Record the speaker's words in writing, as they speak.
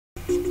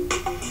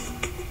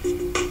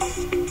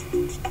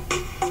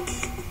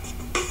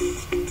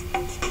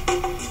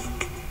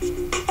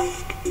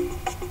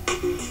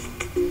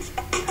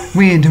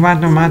We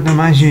tomato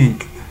matamashi.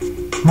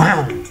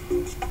 Wow.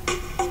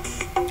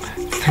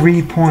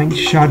 3-point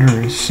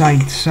shutter,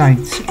 sights,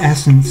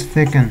 essence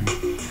thicken.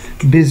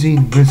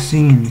 Busied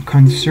basine,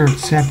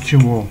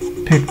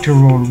 concertceptual,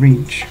 pictorial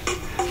reach.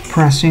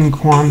 Pressing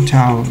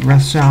quantile,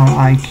 resal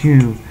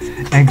IQ,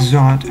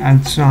 exot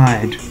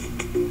outside.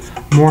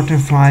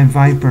 Mortify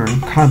viper,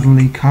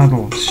 cuddly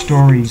cuddle,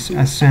 stories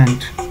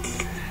ascent.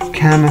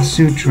 Kama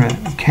Sutra,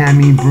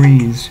 Kami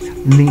breeze,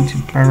 leet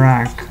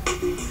barak.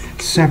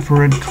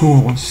 Separate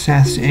cool,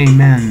 ses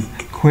amen,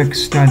 quick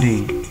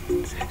study.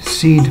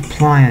 Seed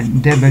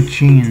pliant,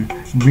 debauchine,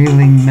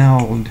 reeling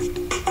meld.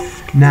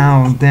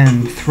 Now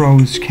then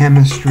throws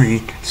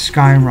chemistry,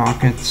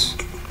 skyrockets.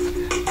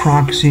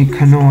 Proxy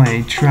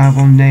canoe,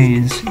 travel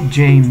nays,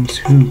 James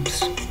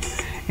hoops.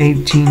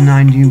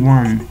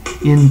 1891,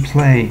 in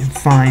play,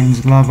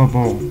 finds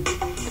lovable.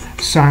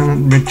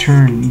 Silent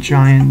return,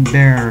 giant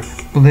bear,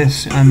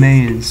 bliss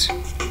amaze.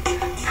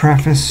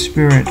 Preface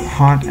spirit,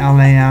 hot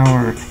LA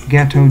hour,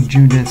 ghetto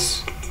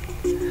Judas.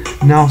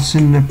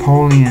 Nelson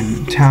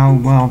Napoleon, Tau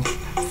wealth,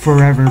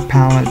 forever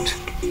palette.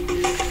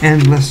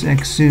 Endless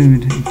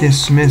exude,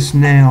 dismiss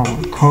nail,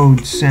 code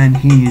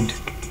Sanheed.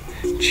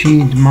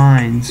 Cheed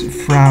minds,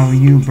 Frau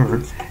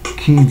Huber,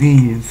 qui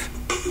vive.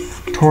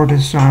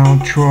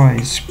 Tortoisile Troy,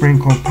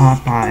 sprinkle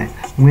Popeye,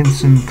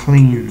 winsome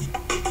clean.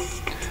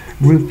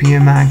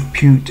 Rupiamak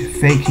pute,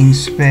 faking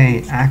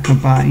spay,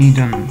 Akaba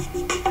Eden.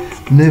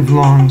 Live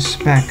long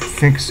spec,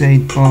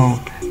 fixate bow,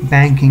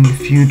 banking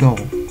feudal.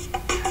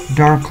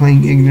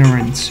 Darkling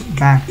ignorance,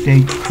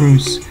 backdate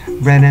cruise,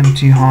 red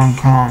empty Hong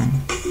Kong.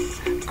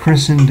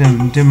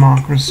 Christendom,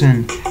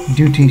 democracy,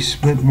 duty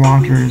split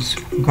waters,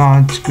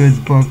 God's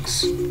good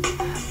books.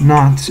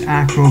 Knots,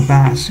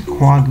 acrobats,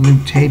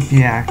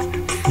 quadlutapiac,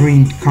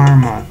 freed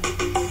karma.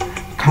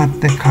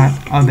 Cut the cut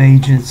of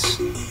ages.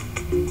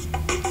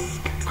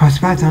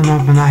 Kospatan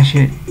of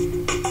Banashit.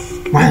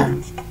 Wow.